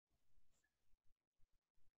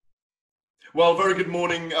Well, very good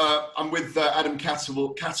morning. I'm with Adam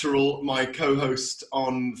Catterall, my co-host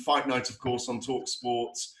on Fight Night, of course, on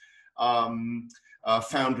TalkSport,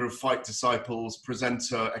 founder of Fight Disciples,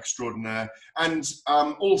 presenter extraordinaire, and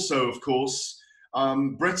also, of course,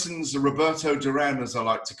 Britain's Roberto Duran, as I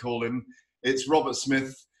like to call him. It's Robert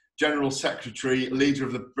Smith, General Secretary, leader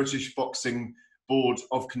of the British Boxing Board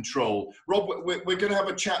of Control. Rob, we're going to have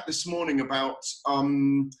a chat this morning about...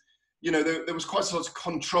 there was quite a lot of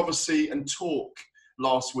controversy and talk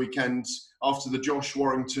last weekend after the Josh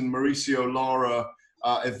Warrington, Mauricio Lara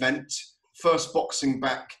event. First boxing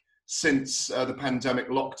back since the pandemic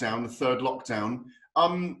lockdown, the third lockdown.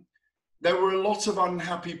 There were a lot of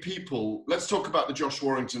unhappy people. Let's talk about the Josh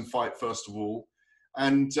Warrington fight first of all,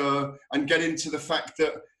 and get into the fact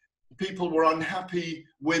that people were unhappy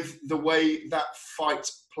with the way that fight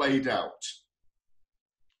played out.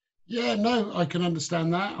 Yeah, no, I can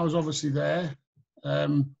understand that. I was obviously there.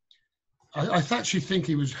 I actually think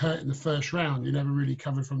he was hurt in the first round. He never really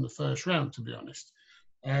covered from the first round, to be honest.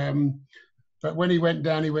 But when he went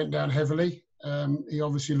down heavily. He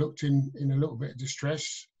obviously looked in a little bit of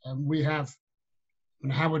distress.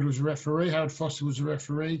 And Howard was a referee. Howard Foster was a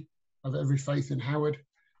referee. I have every faith in Howard.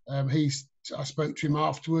 I spoke to him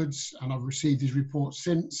afterwards, and I've received his report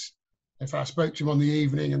since. If I spoke to him on the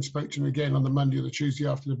evening and spoke to him again on the Monday or the Tuesday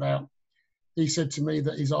after the bout, he said to me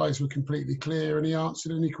that his eyes were completely clear and he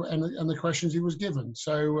answered and the questions he was given.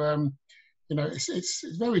 So, it's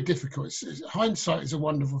very difficult. Hindsight is a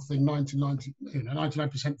wonderful thing,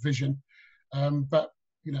 99% vision. But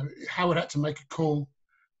Howard had to make a call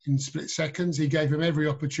in split seconds. He gave him every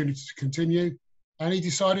opportunity to continue, and he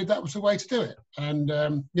decided that was the way to do it. And,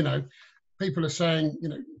 people are saying,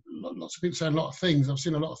 lots of people saying a lot of things. I've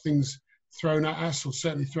seen a lot of things thrown at us, or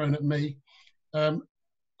certainly thrown at me.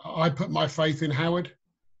 I put my faith in Howard.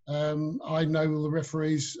 I know all the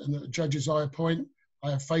referees and the judges I appoint,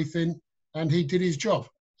 I have faith in, and he did his job.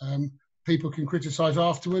 People can criticise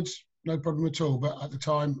afterwards, no problem at all. But at the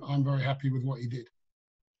time, I'm very happy with what he did.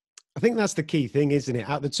 I think that's the key thing, isn't it?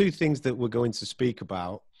 Out of the two things that we're going to speak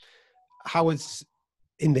about, Howard's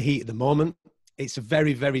in the heat of the moment. It's a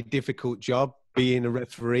very, very difficult job being a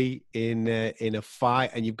referee in a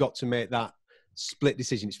fight, and you've got to make that split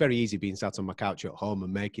decision. It's very easy being sat on my couch at home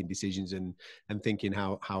and making decisions and thinking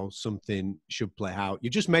how something should play out. You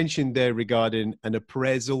just mentioned there regarding an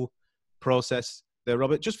appraisal process there,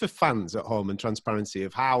 Robert, just for fans at home and transparency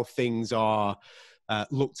of how things are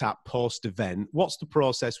looked at post-event. What's the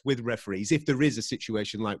process with referees if there is a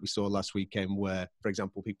situation like we saw last weekend where, for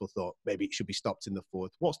example, people thought maybe it should be stopped in the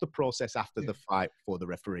fourth? What's the process after the fight for the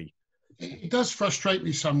referee? It does frustrate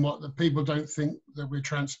me somewhat that people don't think that we're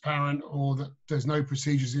transparent or that there's no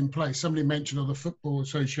procedures in place. Somebody mentioned the Football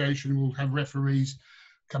Association will have referees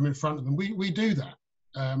come in front of them. We do that.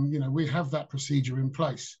 We have that procedure in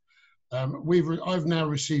place. I've now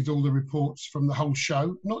received all the reports from the whole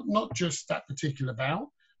show, not just that particular bout,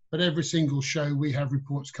 but every single show we have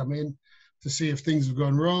reports come in to see if things have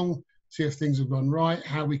gone wrong, see if things have gone right,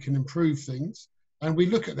 how we can improve things. And we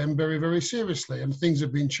look at them very, very seriously, and things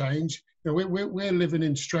have been changed. We're living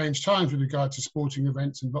in strange times with regard to sporting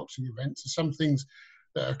events and boxing events. There's some things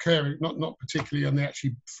that are occurring, not particularly on the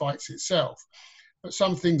actual fights itself, but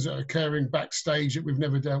some things that are occurring backstage that we've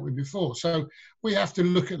never dealt with before. So we have to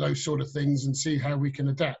look at those sort of things and see how we can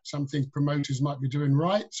adapt. Some things promoters might be doing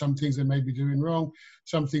right, some things they may be doing wrong,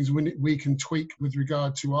 some things we can tweak with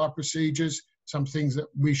regard to our procedures, some things that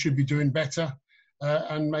we should be doing better.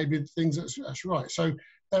 And maybe things that's right. So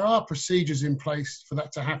there are procedures in place for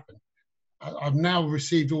that to happen. I've now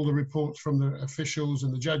received all the reports from the officials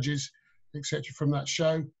and the judges, etc., from that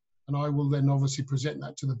show, and I will then obviously present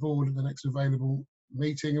that to the board at the next available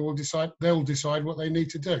meeting, and they'll decide what they need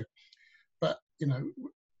to do. But it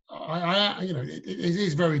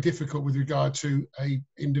is very difficult with regard to a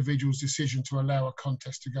individual's decision to allow a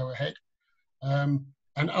contest to go ahead. And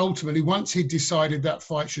ultimately, once he decided that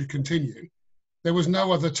fight should continue, there was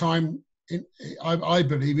no other time, I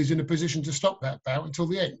believe, he's in a position to stop that bout until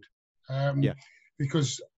the end.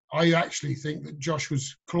 Because I actually think that Josh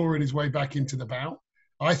was clawing his way back into the bout.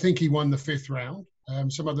 I think he won the fifth round.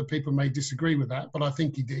 Some other people may disagree with that, but I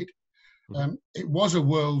think he did. It was a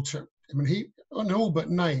world, he, in all but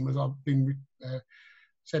name, as I've been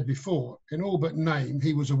said before, in all but name,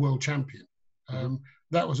 he was a world champion.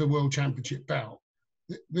 That was a world championship bout.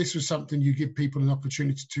 This was something you give people an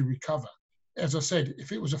opportunity to recover. As I said,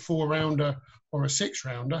 if it was a 4-rounder or a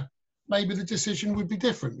 6-rounder, maybe the decision would be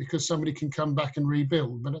different because somebody can come back and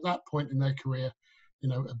rebuild. But at that point in their career,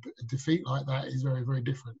 a defeat like that is very, very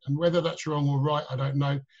different. And whether that's wrong or right, I don't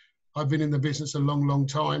know. I've been in the business a long, long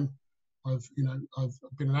time. I've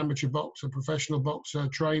been an amateur boxer, professional boxer,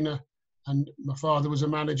 trainer, and my father was a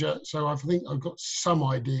manager. So I think I've got some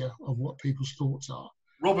idea of what people's thoughts are.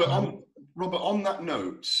 Robert, on that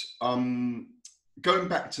note, going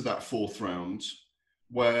back to that fourth round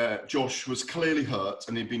where Josh was clearly hurt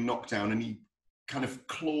and he'd been knocked down and he kind of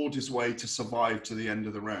clawed his way to survive to the end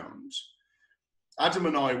of the round. Adam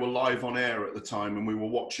and I were live on air at the time and we were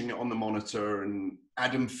watching it on the monitor, and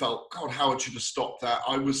Adam felt, God, Howard should have stopped that.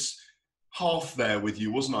 I was half there with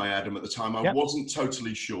you, wasn't I, Adam, at the time? I wasn't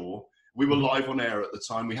totally sure. We were live on air at the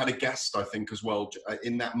time. We had a guest, I think, as well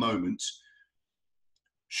in that moment.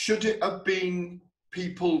 Should it have been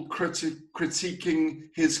people critiquing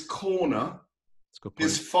his corner?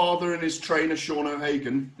 His father and his trainer, Sean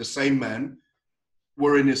O'Hagan, the same man,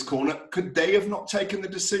 were in his corner. Could they have not taken the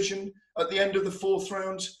decision at the end of the fourth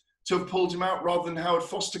round to have pulled him out rather than Howard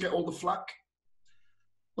Foster get all the flack?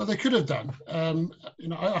 Well, they could have done.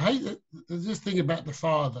 I hate that there's this thing about the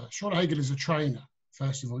father. Sean O'Hagan is a trainer,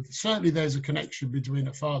 first of all. Certainly there's a connection between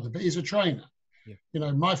a father, but he's a trainer.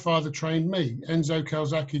 Yeah. My father trained me. Enzo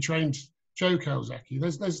Calzaghe trained Joe Calzaghe.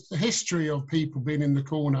 There's a history of people being in the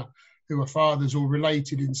corner who are fathers or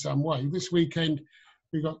related in some way. This weekend,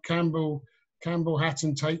 we got Campbell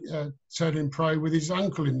Hatton turning pro with his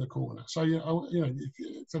uncle in the corner. So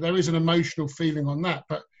so there is an emotional feeling on that.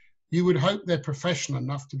 But you would hope they're professional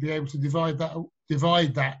enough to be able to divide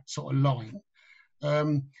that sort of line.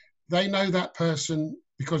 They know that person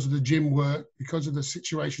because of the gym work, because of the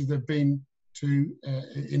situations they've been to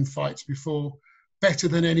in fights before, better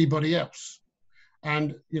than anybody else.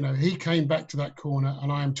 And, he came back to that corner,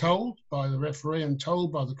 and I am told by the referee and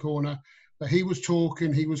told by the corner that he was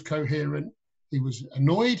talking, he was coherent, he was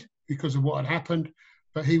annoyed because of what had happened,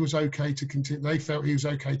 but he was okay to continue. They felt he was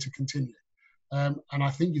okay to continue. And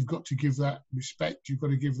I think you've got to give that respect. You've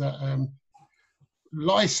got to give that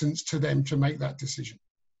license to them to make that decision.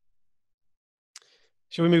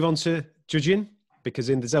 Shall we move on to judging? Because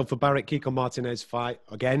in the Zelfa Barrett Kiko Martinez fight,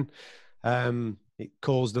 again, it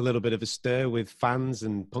caused a little bit of a stir with fans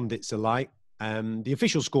and pundits alike. The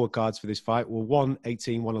official scorecards for this fight were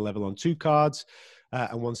 118, 111 on 2 cards,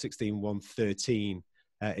 and 116, 113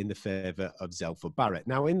 in the favour of Zelfa Barrett.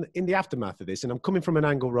 Now, in the aftermath of this, and I'm coming from an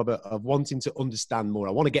angle, Robert, of wanting to understand more.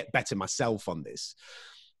 I want to get better myself on this.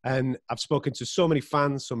 And I've spoken to so many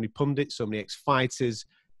fans, so many pundits, so many ex-fighters,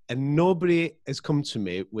 and nobody has come to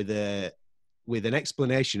me with an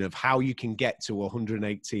explanation of how you can get to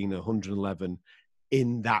 118 or 111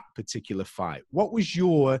 in that particular fight. What was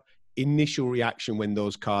your initial reaction when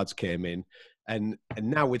those cards came in? And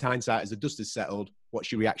now with hindsight, as the dust has settled,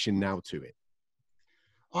 what's your reaction now to it?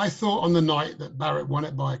 I thought on the night that Barrett won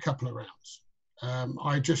it by a couple of rounds.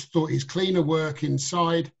 I just thought his cleaner work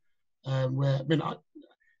inside,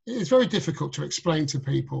 it's very difficult to explain to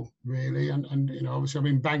people, really. And obviously I've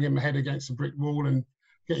been banging my head against a brick wall and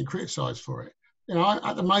getting criticised for it.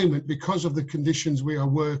 At the moment, because of the conditions we are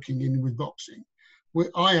working in with boxing,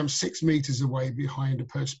 I am 6 meters away behind a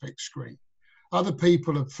Perspex screen. Other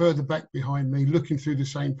people are further back behind me, looking through the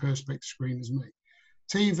same Perspex screen as me.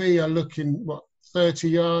 TV are looking, 30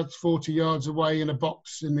 yards, 40 yards away in a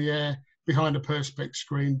box in the air behind a Perspex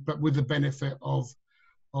screen, but with the benefit of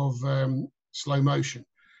slow motion.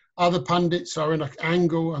 Other pundits are in an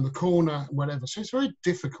angle and the corner, whatever. So it's very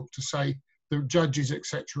difficult to say the judges,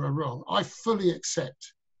 etc., are wrong. I fully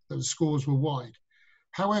accept that the scores were wide.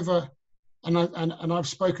 However, and I've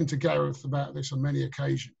spoken to Gareth about this on many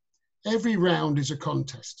occasions, every round is a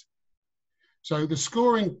contest. So the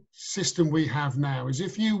scoring system we have now is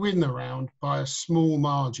if you win the round by a small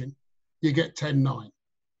margin, you get 10-9.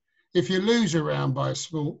 If you lose a round by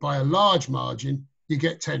a large margin, you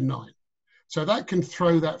get 10-9. So that can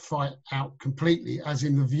throw that fight out completely, as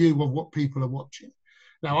in the view of what people are watching.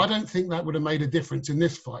 Now, I don't think that would have made a difference in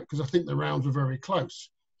this fight because I think the rounds were very close.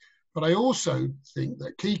 But I also think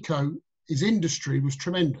that Kiko, his industry was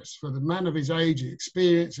tremendous for the man of his age, his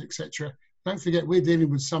experience, etc. Don't forget, we're dealing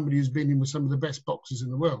with somebody who's been in with some of the best boxers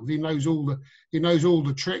in the world. He knows all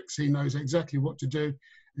the tricks. He knows exactly what to do,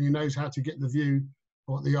 and he knows how to get the view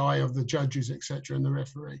or the eye of the judges, etc., and the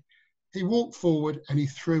referee. He walked forward and he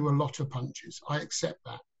threw a lot of punches. I accept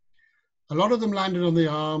that. A lot of them landed on the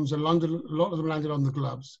arms, a lot of them landed on the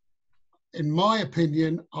gloves. In my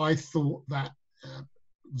opinion, I thought that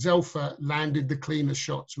Zelfa landed the cleaner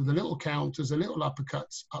shots with the little counters, the little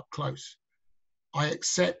uppercuts up close. I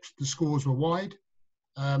accept the scores were wide.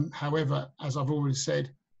 However, as I've already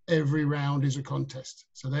said, every round is a contest.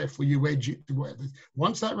 So therefore you edge it to whatever.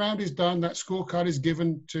 Once that round is done, that scorecard is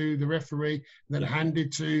given to the referee, then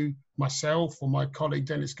handed to myself or my colleague,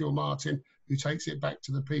 Dennis Gilmartin, who takes it back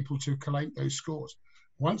to the people to collate those scores.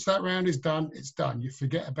 Once that round is done, it's done. You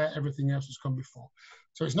forget about everything else that's come before.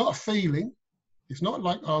 So it's not a feeling. It's not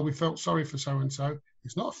like, oh, we felt sorry for so-and-so.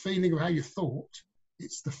 It's not a feeling of how you thought.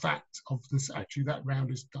 It's the fact of this, actually that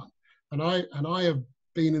round is done. And I have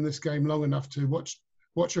been in this game long enough to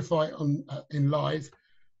watch a fight on in live,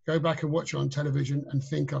 go back and watch it on television and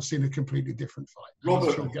think I've seen a completely different fight. Robert,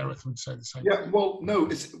 I'm sure Gareth would say the same. Yeah, well, no,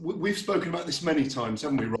 we've spoken about this many times,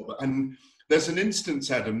 haven't we, Robert? And there's an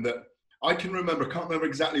instance, Adam, that I can remember, I can't remember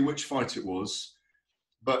exactly which fight it was,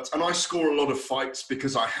 and I score a lot of fights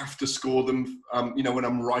because I have to score them, you know, when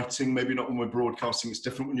I'm writing, maybe not when we're broadcasting, it's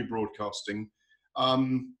different when you're broadcasting.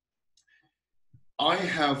 I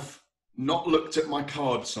have not looked at my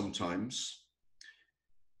card sometimes.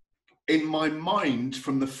 In my mind,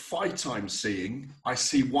 from the fight I'm seeing, I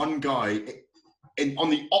see one guy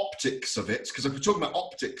on the optics of it, because we're talking about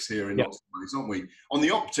optics here in lots of ways, aren't we? On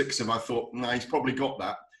the optics of it, I thought, nah, he's probably got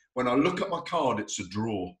that. When I look at my card, it's a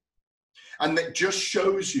draw. And that just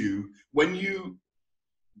shows you, when you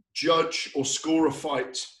judge or score a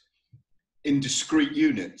fight in discrete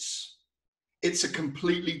units, it's a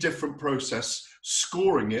completely different process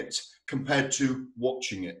scoring it compared to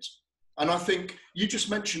watching it. And I think you just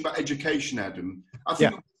mentioned about education, Adam. I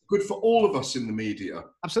think it's good for all of us in the media.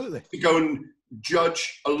 Absolutely. To go and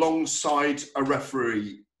judge alongside a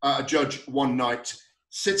referee, a judge one night,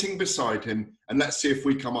 sitting beside him, and let's see if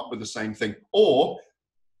we come up with the same thing. Or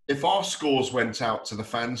if our scores went out to the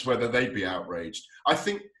fans, whether they'd be outraged. I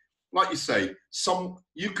think, like you say,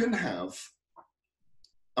 you can have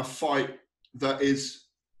a fight that is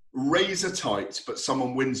razor tight, but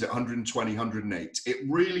someone wins it 120, 108. It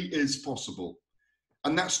really is possible.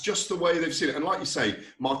 And that's just the way they've seen it. And like you say,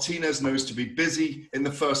 Martinez knows to be busy in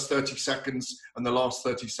the first 30 seconds and the last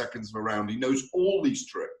 30 seconds of a round. He knows all these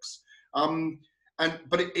tricks.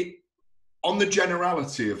 But on the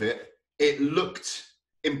generality of it, it looked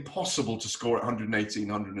impossible to score at 118,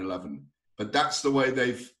 111. But that's the way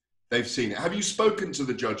they've seen it. Have you spoken to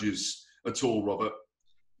the judges at all, Robert?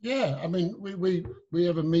 Yeah, I mean, we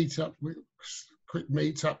have a quick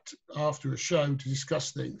meet up after a show to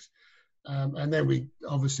discuss things. And then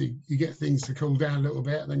you get things to cool down a little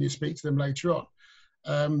bit, and then you speak to them later on.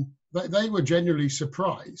 They were genuinely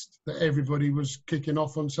surprised that everybody was kicking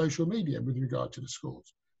off on social media with regard to the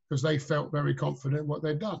scores, because they felt very confident what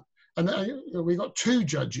they'd done. And we got two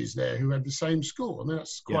judges there who had the same score. I mean,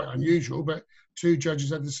 that's quite unusual, but two judges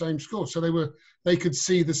had the same score, so they could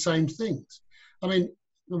see the same things. I mean,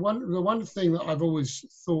 the one thing that I've always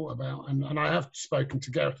thought about, and I have spoken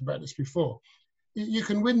to Gareth about this before, you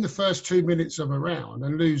can win the first 2 minutes of a round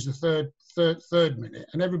and lose the third minute,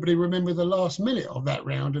 and everybody remember the last minute of that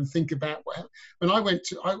round and think about when I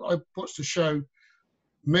watched a show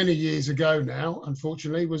many years ago now,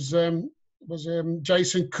 unfortunately, was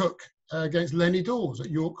Jason Cook against Lenny Dawes at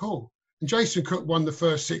York Hall. And Jason Cook won the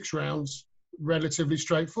first 6 rounds relatively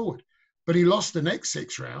straightforward, but he lost the next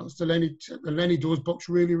 6 rounds to Lenny Dawes boxed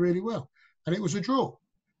really, really well. And it was a draw.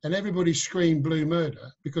 And everybody screamed blue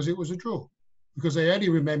murder because it was a draw, because they only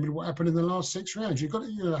remembered what happened in the last 6 rounds. You've got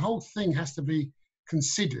to, the whole thing has to be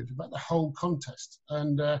considered about the whole contest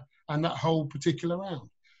and that whole particular round.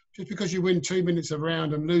 Just because you win 2 minutes of a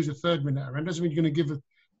round and lose a third minute of a round doesn't mean you're going to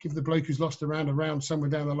give the bloke who's lost a round somewhere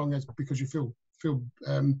down the long edge because you feel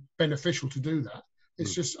beneficial to do that.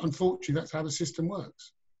 It's just, unfortunately, that's how the system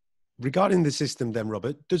works. Regarding the system then,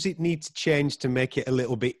 Robert, does it need to change to make it a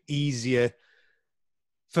little bit easier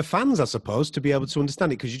for fans, I suppose, to be able to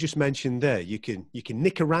understand it? Because you just mentioned there, you can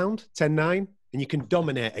nick around 10-9 and you can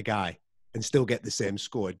dominate a guy and still get the same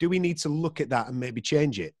score. Do we need to look at that and maybe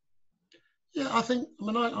change it? Yeah, I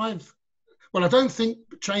don't think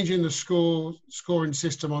changing the scoring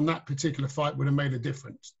system on that particular fight would have made a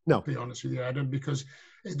difference. No, to be honest with you, Adam, because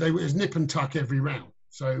it was nip and tuck every round.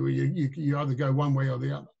 So you either go one way or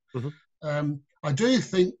the other. Mm-hmm. I do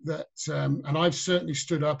think that, and I've certainly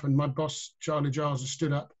stood up, and my boss, Charlie Giles, has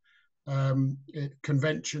stood up at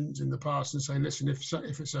conventions in the past and say, listen, if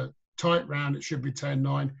it's a tight round, it should be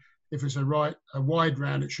 10-9. If it's a wide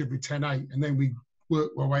round, it should be 10-8. And then we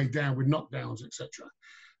work our way down with knockdowns, etc.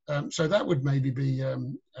 So that would maybe be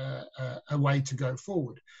a way to go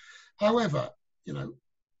forward. However,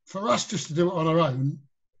 for us just to do it on our own,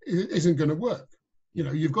 it isn't going to work.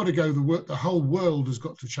 You've got to go the whole world has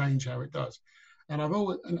got to change how it does. And I'm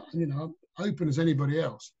open as anybody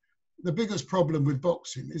else. The biggest problem with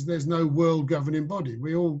boxing is there's no world governing body.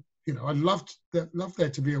 We all, I'd love there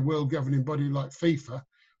to be a world governing body like FIFA,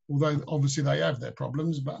 although obviously they have their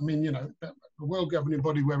problems. But I mean, a world governing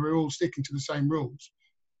body where we're all sticking to the same rules.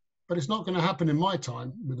 But it's not going to happen in my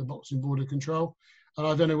time with the Boxing Board of Control. and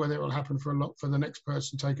I don't know whether it will happen for the next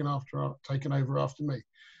person taken over after me.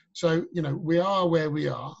 So, you know, we are where we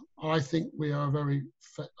are. I think we are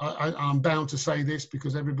I'm bound to say this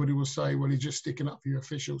because everybody will say, well, you're just sticking up for your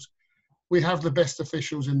officials. We have the best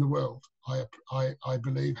officials in the world, I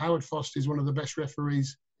believe. Howard Foster is one of the best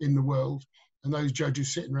referees in the world, and those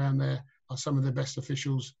judges sitting around there are some of the best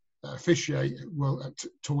officials that officiate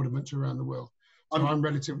tournaments around the world. So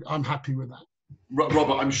I'm happy with that.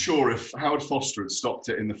 Robert, I'm sure if Howard Foster had stopped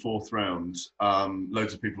it in the 4th round,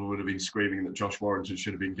 loads of people would have been screaming that Josh Warrington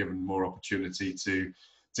should have been given more opportunity to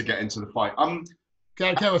get into the fight.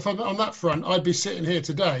 Gareth, on that front, I'd be sitting here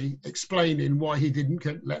today explaining why he didn't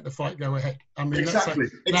let the fight go ahead. I mean, exactly.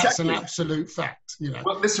 That's an absolute fact, you know.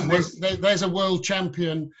 Well, listen, there's a world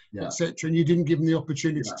champion, etc., and you didn't give him the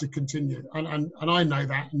opportunity to continue. And I know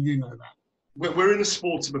that, and you know that. We're in a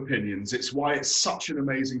sport of opinions. It's why it's such an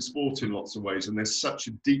amazing sport in lots of ways, and there's such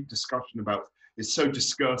a deep discussion about. It's so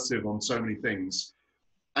discursive on so many things,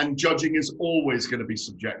 and judging is always going to be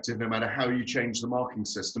subjective, no matter how you change the marking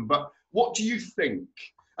system. But what do you think?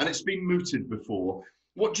 And it's been mooted before.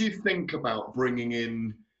 What do you think about bringing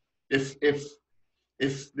in, if the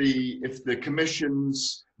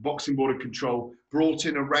commission's Boxing Board of Control brought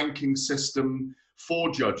in a ranking system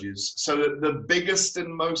for judges, so that the biggest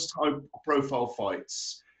and most high-profile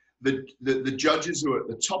fights, the judges who are at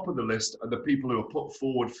the top of the list are the people who are put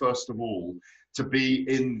forward first of all to be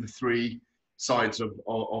in the 3 sides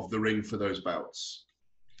of the ring for those bouts?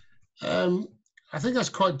 I think that's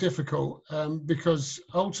quite difficult because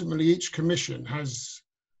ultimately each commission has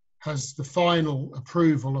the final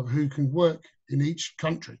approval of who can work in each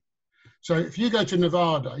country. So if you go to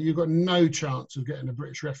Nevada, you've got no chance of getting a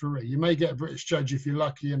British referee. You may get a British judge if you're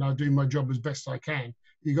lucky, and I'll do my job as best I can.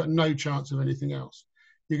 You've got no chance of anything else.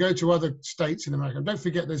 You go to other states in America. Don't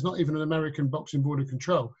forget, there's not even an American Boxing Board of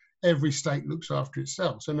Control. Every state looks after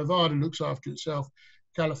itself. So Nevada looks after itself.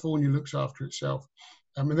 California looks after itself.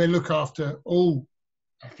 And they look after all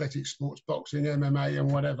athletic sports, boxing, MMA,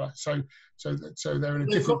 and whatever. So they're in a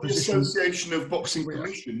different position. The Association of Boxing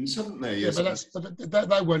Commissions, haven't they? Yeah, but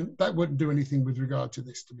that wouldn't do anything with regard to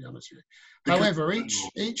this, to be honest with you. However,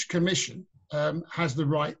 each commission has the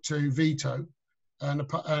right to veto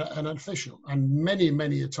an official, and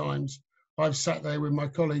many a times I've sat there with my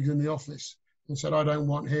colleagues in the office and said, I don't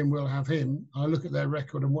want him, we'll have him. I look at their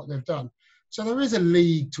record and what they've done. So there is a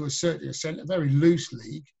league to a certain extent, a very loose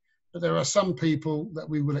league. But there are some people that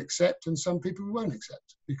we will accept and some people we won't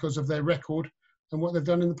accept because of their record and what they've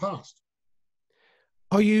done in the past.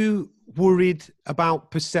 Are you worried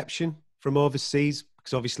about perception from overseas?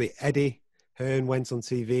 Because obviously Eddie Hearn went on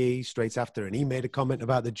TV straight after and he made a comment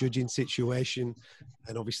about the judging situation.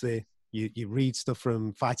 And obviously you read stuff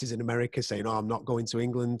from fighters in America saying, oh, I'm not going to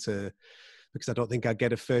England because I don't think I'd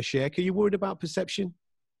get a fair shake. Are you worried about perception?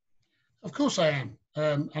 Of course I am.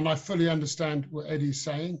 And I fully understand what Eddie's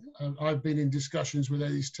saying. I've been in discussions with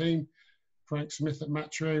Eddie's team, Frank Smith at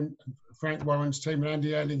Matchroom, Frank Warren's team, and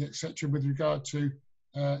Andy Ayling, etc., with regard to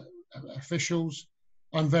officials.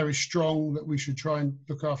 I'm very strong that we should try and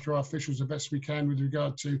look after our officials the best we can with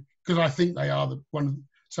regard to, because I think they are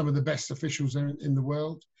some of the best officials in the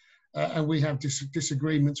world. And we have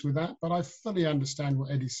disagreements with that, but I fully understand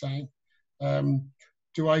what Eddie's saying.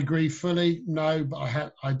 Do I agree fully? No, but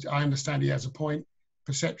I understand he has a point.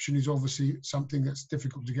 Perception is obviously something that's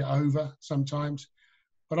difficult to get over sometimes.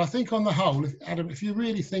 But I think on the whole, Adam, if you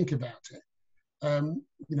really think about it,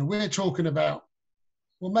 we're talking about,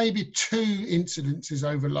 well, maybe 2 incidences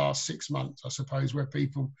over the last 6 months, I suppose, where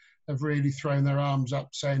people have really thrown their arms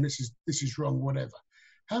up saying this is wrong, whatever.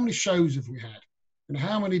 How many shows have we had? And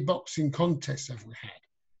how many boxing contests have we had?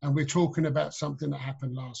 And we're talking about something that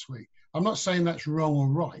happened last week. I'm not saying that's wrong or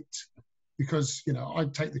right, because, I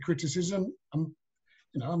take the criticism. I'm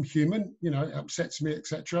human, it upsets me,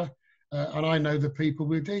 etc. And I know the people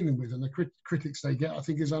we're dealing with, and the critics they get, I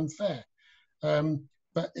think, is unfair.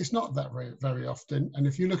 But it's not that very, very often. And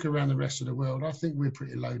if you look around the rest of the world, I think we're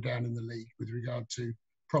pretty low down in the league with regard to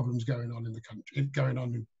problems going on in the country, going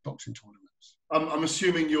on in boxing tournaments. I'm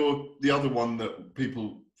assuming the other one that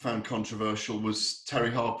people found controversial was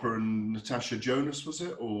Terry Harper and Natasha Jonas, was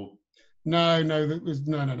it? Or no, that was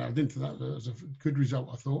no. I didn't think that was a good result,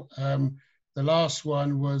 I thought. The last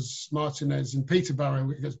one was Martinez and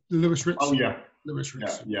Peterborough against Lewis Ritson. Oh yeah, Lewis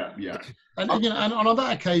Ritson. Yeah. And and on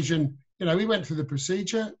that occasion, we went through the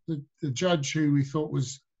procedure. The judge, who we thought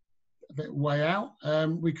was a bit way out,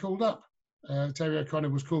 we called up. Terry O'Connor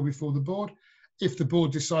was called before the board. If the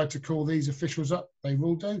board decide to call these officials up, they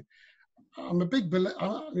will do. I'm a big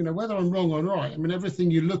believer, whether I'm wrong or right. I mean, everything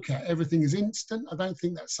you look at, everything is instant. I don't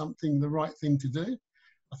think that's the right thing to do.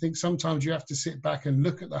 I think sometimes you have to sit back and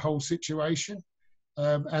look at the whole situation,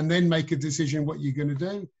 and then make a decision what you're going to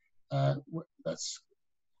do. That's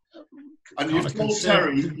and you've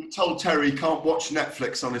told Terry he can't watch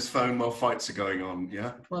Netflix on his phone while fights are going on,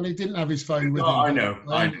 yeah? Well, he didn't have his phone with him. I know.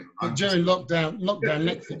 But during lockdown,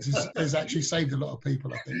 Netflix has actually saved a lot of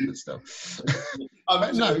people, I think, but still.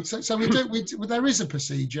 But no, so we there is a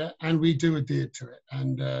procedure, and we do adhere to it.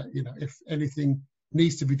 And, you know, if anything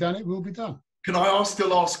needs to be done, it will be done. Can I ask the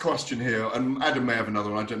last question here? And Adam may have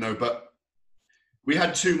another one, I don't know, but we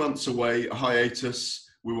had 2 months away, a hiatus.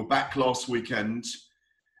 We were back last weekend.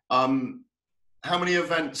 How many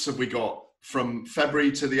events have we got from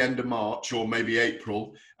February to the end of March, or maybe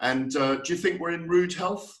April? And do you think we're in rude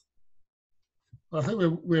health? Well, I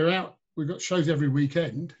think we're out. We've got shows every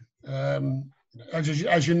weekend.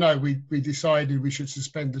 As you know, we decided we should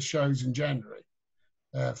suspend the shows in January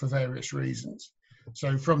for various reasons.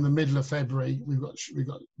 So from the middle of February, we got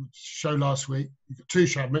a show last week. We've got 2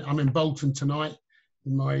 shows. I'm in Bolton tonight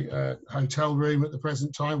in my hotel room at the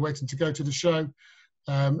present time, waiting to go to the show.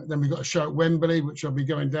 Then we've got a show at Wembley, which I'll be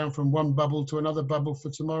going down from one bubble to another bubble for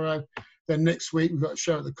tomorrow. Then next week, we've got a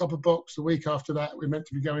show at the Copper Box. The week after that, we're meant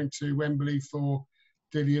to be going to Wembley for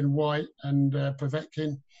Dillian White and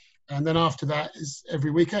Povetkin. And then after that is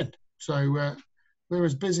every weekend. So we're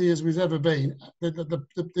as busy as we've ever been.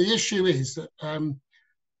 The issue is that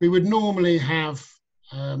we would normally have,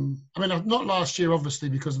 I mean, not last year, obviously,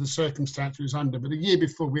 because of the circumstance we was under, but the year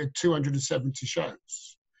before we had 270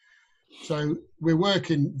 shows. So we're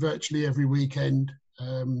working virtually every weekend,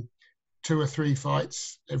 2 or 3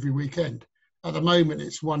 fights every weekend. At the moment,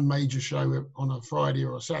 it's one major show on a Friday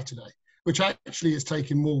or a Saturday, which actually is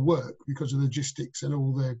taking more work because of logistics and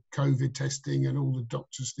all the COVID testing and all the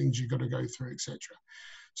doctors' things you've got to go through, etc.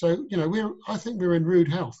 So, you know, I think we're in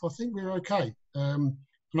rude health. I think we're okay. And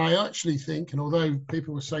I actually think, and although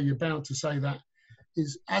people will say you're bound to say that,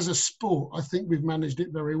 is as a sport, I think we've managed it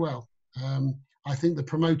very well. I think the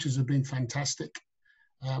promoters have been fantastic.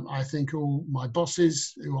 I think all my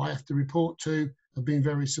bosses who I have to report to have been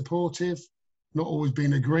very supportive, not always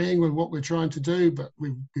been agreeing with what we're trying to do, but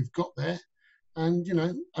we've got there. And, you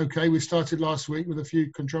know, okay, we started last week with a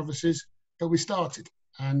few controversies, but we started.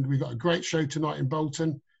 And we've got a great show tonight in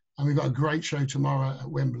Bolton, and we've got a great show tomorrow at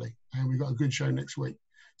Wembley, and we've got a good show next week.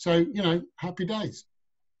 So, you know, happy days.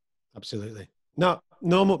 Absolutely. No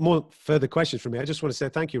more further questions from me. I just want to say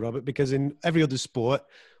thank you, Robert, because in every other sport,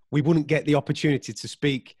 we wouldn't get the opportunity to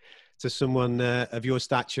speak to someone of your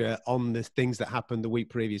stature on the things that happened the week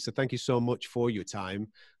previous. So thank you so much for your time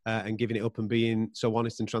and giving it up and being so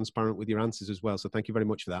honest and transparent with your answers as well. So thank you very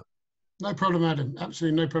much for that. No problem, Adam.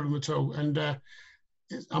 Absolutely no problem at all. And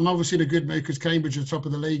I'm obviously in a good mood because Cambridge are top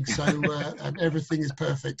of the league. So everything is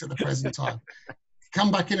perfect at the present time. Come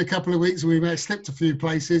back in a couple of weeks and we may have slipped a few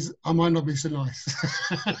places. I might not be so nice.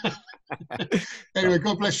 Anyway,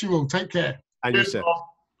 God bless you all. Take care. And you, sir.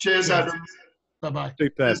 Cheers, Adam. Bye-bye.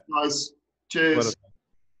 Super. Cheers, guys. Cheers.